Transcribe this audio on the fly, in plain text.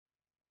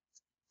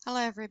Hello,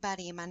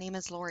 everybody. My name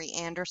is Lori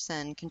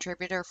Anderson,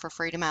 contributor for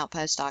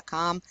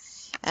FreedomOutpost.com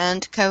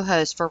and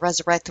co-host for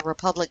Resurrect the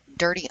Republic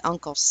Dirty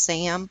Uncle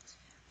Sam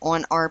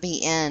on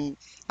RBN.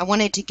 I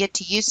wanted to get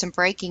to you some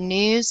breaking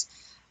news,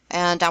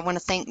 and I want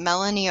to thank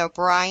Melanie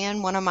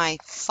O'Brien, one of my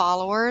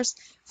followers,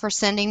 for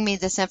sending me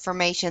this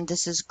information.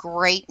 This is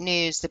great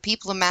news. The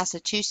people of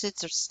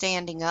Massachusetts are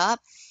standing up,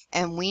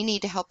 and we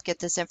need to help get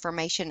this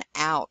information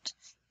out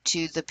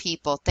to the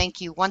people.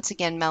 Thank you once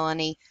again,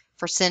 Melanie,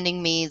 for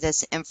sending me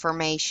this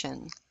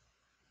information.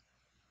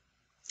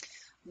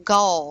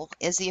 Gull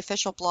is the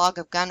official blog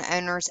of Gun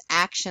Owners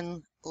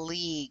Action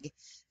League.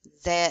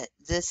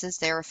 This is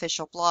their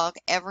official blog.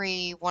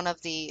 Every one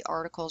of the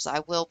articles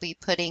I will be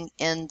putting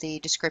in the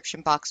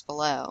description box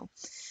below.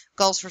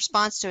 Gull's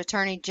response to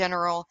Attorney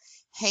General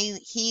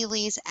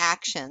Healey's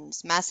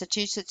actions.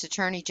 Massachusetts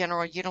Attorney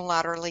General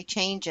unilaterally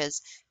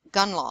changes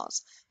gun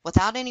laws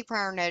without any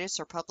prior notice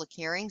or public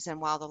hearings, and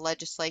while the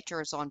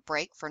legislature is on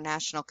break for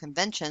national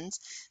conventions,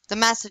 the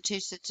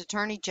Massachusetts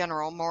Attorney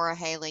General, Maura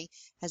Healey,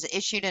 has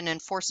issued an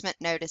enforcement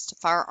notice to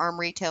firearm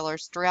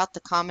retailers throughout the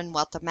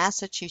Commonwealth of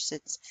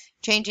Massachusetts,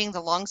 changing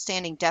the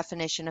long-standing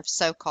definition of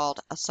so-called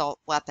assault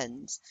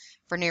weapons.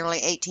 For nearly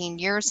 18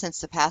 years since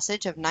the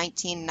passage of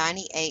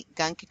 1998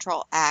 Gun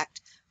Control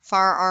Act,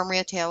 firearm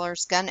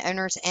retailers, gun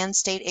owners, and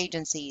state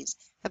agencies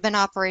have been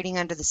operating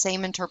under the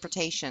same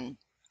interpretation.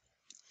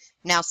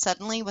 Now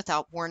suddenly,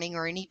 without warning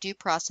or any due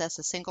process,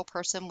 a single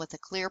person with a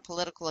clear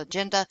political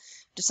agenda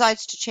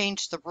decides to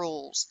change the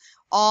rules.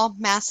 All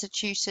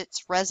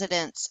Massachusetts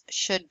residents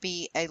should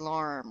be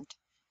alarmed.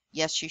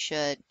 Yes, you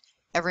should.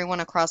 Everyone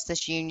across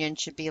this union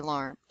should be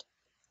alarmed.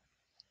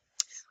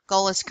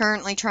 Gull is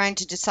currently trying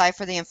to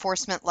decipher the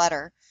enforcement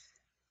letter,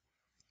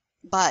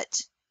 but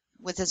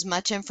with as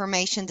much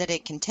information that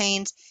it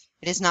contains,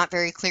 it is not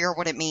very clear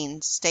what it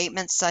means.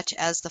 Statements such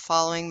as the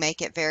following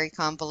make it very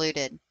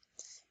convoluted.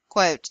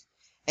 Quote,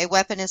 a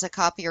weapon is a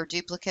copy or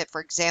duplicate, for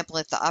example,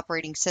 if the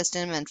operating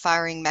system and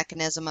firing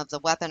mechanism of the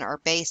weapon are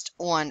based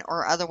on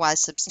or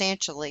otherwise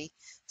substantially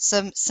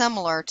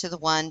similar to the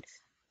one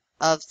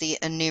of the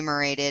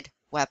enumerated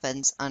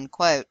weapons,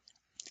 unquote.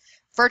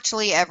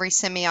 Virtually every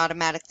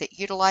semi-automatic that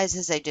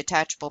utilizes a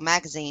detachable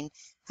magazine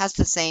has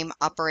the same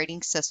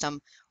operating system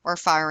or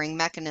firing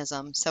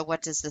mechanism. So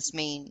what does this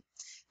mean?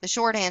 The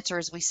short answer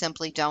is we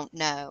simply don't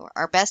know.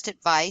 Our best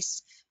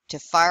advice to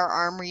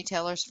firearm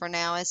retailers for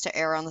now is to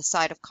err on the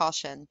side of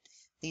caution.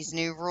 These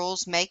new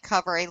rules may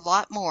cover a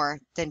lot more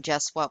than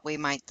just what we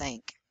might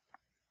think.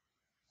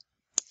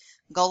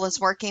 Gull is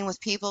working with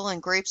people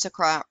and groups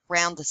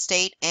around the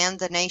state and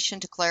the nation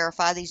to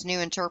clarify these new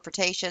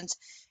interpretations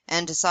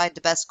and decide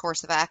the best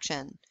course of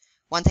action.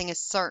 One thing is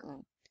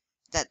certain,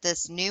 that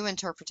this new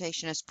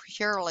interpretation is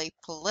purely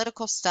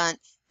political stunt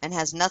and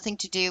has nothing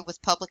to do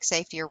with public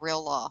safety or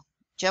real law.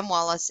 Jim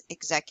Wallace,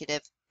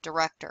 Executive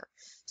Director.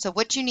 So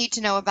what you need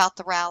to know about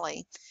the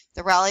rally.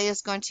 The rally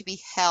is going to be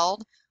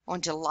held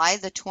on July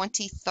the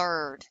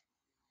 23rd.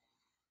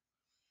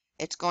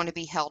 It's going to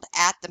be held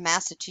at the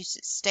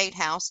Massachusetts State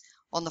House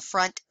on the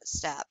front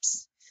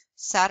steps.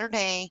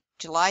 Saturday,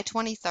 July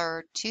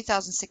 23rd,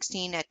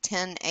 2016 at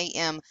 10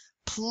 a.m.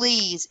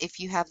 Please, if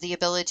you have the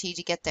ability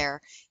to get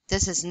there.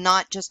 This is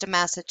not just a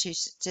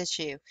Massachusetts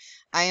issue.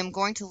 I am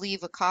going to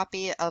leave a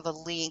copy of a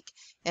link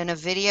in a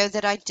video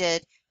that I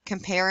did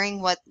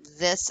comparing what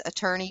this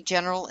Attorney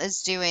General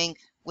is doing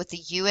with the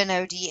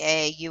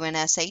UNODA,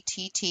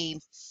 UNSATT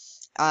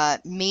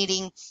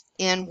meeting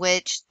in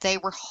which they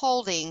were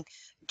holding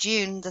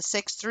June the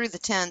 6th through the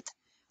 10th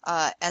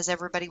as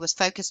everybody was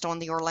focused on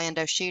the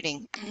Orlando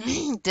shooting.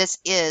 This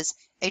is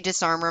a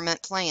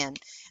disarmament plan.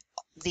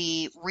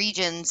 The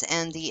regions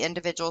and the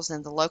individuals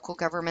and the local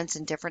governments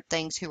and different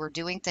things who are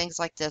doing things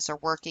like this are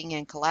working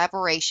in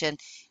collaboration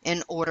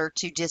in order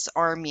to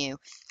disarm you.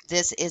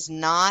 This is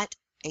not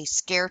a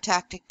scare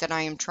tactic that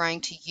I am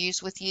trying to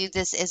use with you.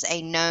 This is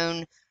a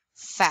known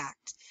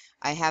fact.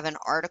 I have an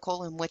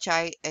article in which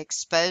I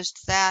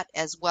exposed that,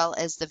 as well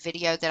as the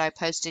video that I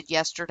posted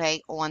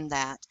yesterday on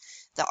that.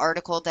 The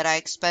article that I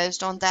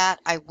exposed on that,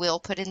 I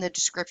will put in the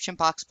description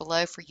box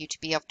below for you to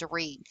be able to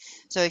read.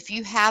 So if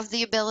you have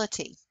the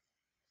ability,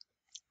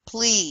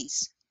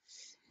 please,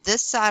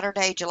 this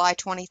Saturday, July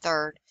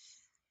 23rd,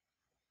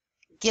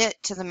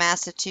 get to the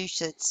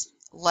Massachusetts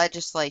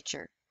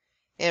legislature.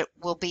 It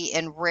will be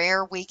in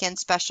rare weekend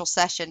special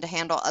session to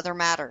handle other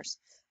matters.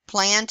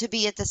 Plan to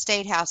be at the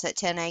State House at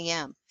 10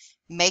 a.m.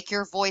 Make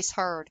your voice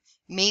heard.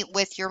 Meet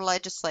with your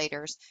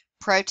legislators.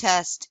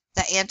 Protest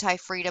the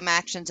anti-freedom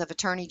actions of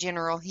Attorney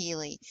General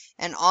Healey.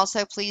 And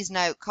also, please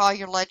note, call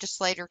your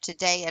legislator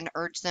today and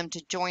urge them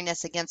to join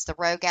us against the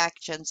rogue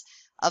actions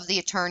of the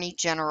Attorney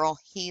General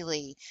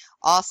Healey.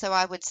 Also,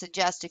 I would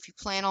suggest if you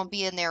plan on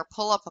being there,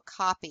 pull up a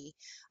copy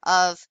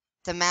of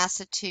the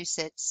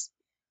Massachusetts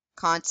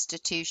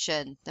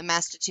Constitution. The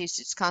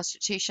Massachusetts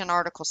Constitution,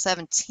 Article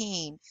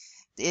 17.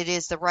 It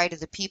is the right of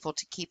the people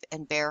to keep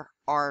and bear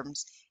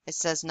arms. It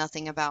says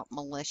nothing about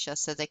militia,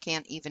 so they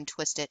can't even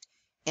twist it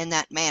in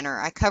that manner.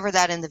 I cover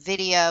that in the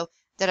video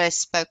that I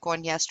spoke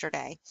on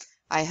yesterday.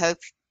 I hope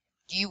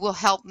you will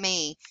help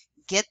me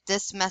get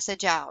this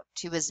message out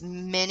to as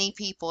many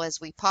people as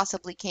we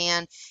possibly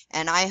can.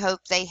 And I hope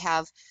they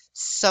have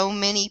so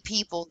many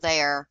people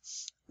there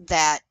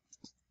that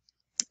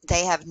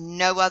they have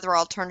no other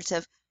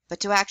alternative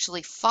but to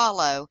actually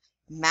follow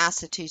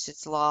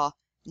Massachusetts law,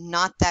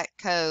 not that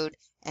code,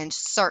 and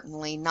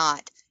certainly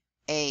not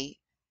a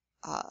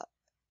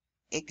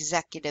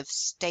executive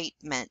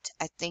statement.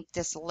 I think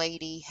this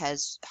lady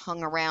has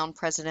hung around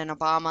President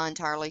Obama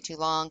entirely too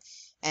long,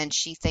 and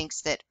she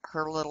thinks that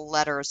her little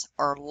letters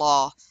are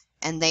law,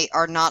 and they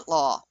are not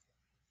law.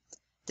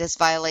 This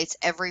violates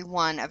every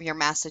one of your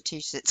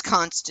Massachusetts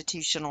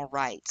constitutional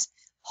rights.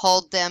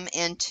 Hold them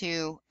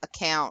into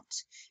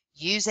account.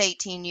 Use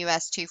 18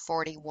 U.S.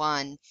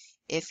 241.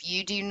 If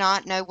you do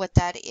not know what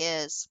that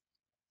is,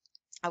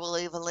 I will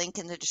leave a link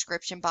in the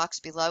description box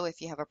below.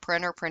 If you have a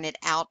printer, print it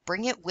out.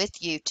 Bring it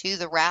with you to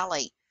the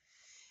rally.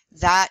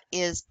 That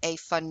is a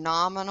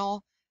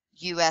phenomenal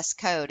U.S.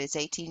 code. It's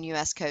 18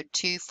 U.S. Code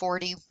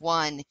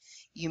 241.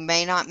 You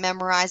may not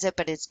memorize it,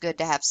 but it's good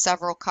to have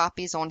several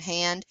copies on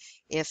hand.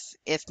 If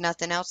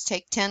nothing else,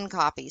 take 10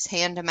 copies.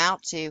 Hand them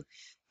out to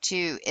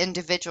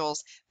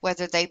individuals,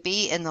 whether they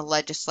be in the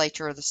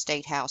legislature or the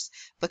state house,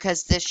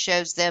 because this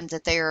shows them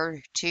that they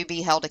are to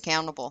be held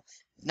accountable,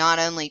 not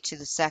only to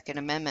the Second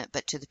Amendment,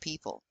 but to the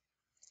people.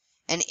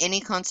 And any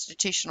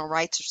constitutional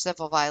rights or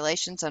civil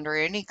violations under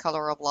any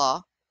color of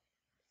law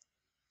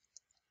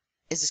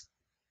is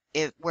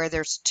where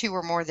there's two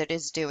or more that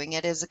is doing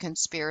it is a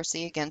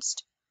conspiracy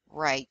against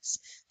rights.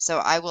 So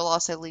I will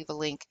also leave a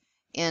link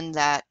in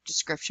that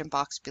description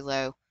box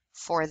below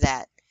for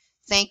that.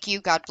 Thank you.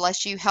 God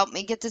bless you. Help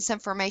me get this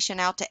information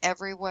out to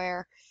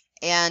everywhere.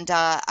 And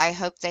I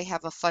hope they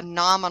have a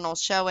phenomenal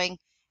showing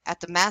at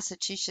the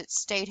Massachusetts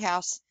State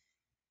House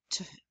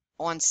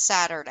on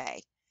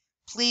Saturday.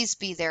 Please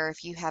be there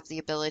if you have the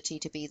ability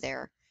to be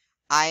there.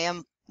 I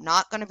am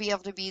not going to be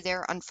able to be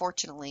there,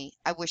 unfortunately.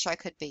 I wish I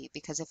could be,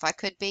 because if I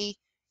could be,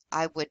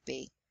 I would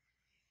be.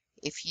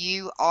 If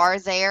you are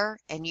there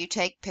and you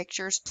take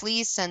pictures,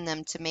 please send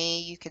them to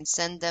me. You can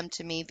send them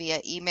to me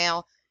via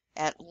email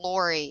at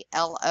Lorri,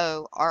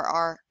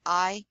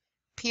 L-O-R-R-I,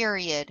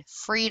 period,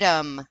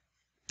 freedom,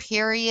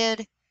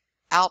 period,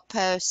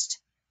 outpost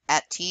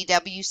at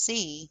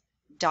twc.com.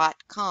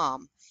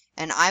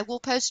 And I will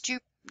post you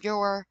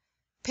your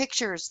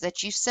pictures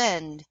that you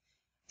send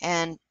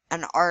and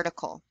an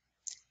article.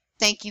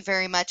 Thank you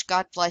very much.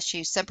 God bless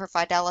you. Semper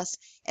Fidelis,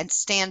 and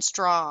stand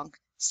strong.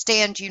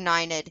 Stand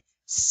united.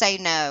 Say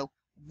no.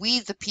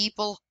 We the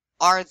people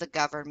are the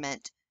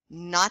government,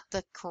 not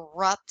the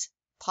corrupt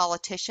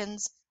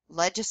politicians,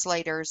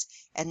 legislators,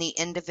 and the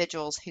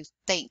individuals who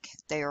think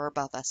they are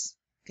above us.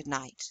 Good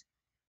night.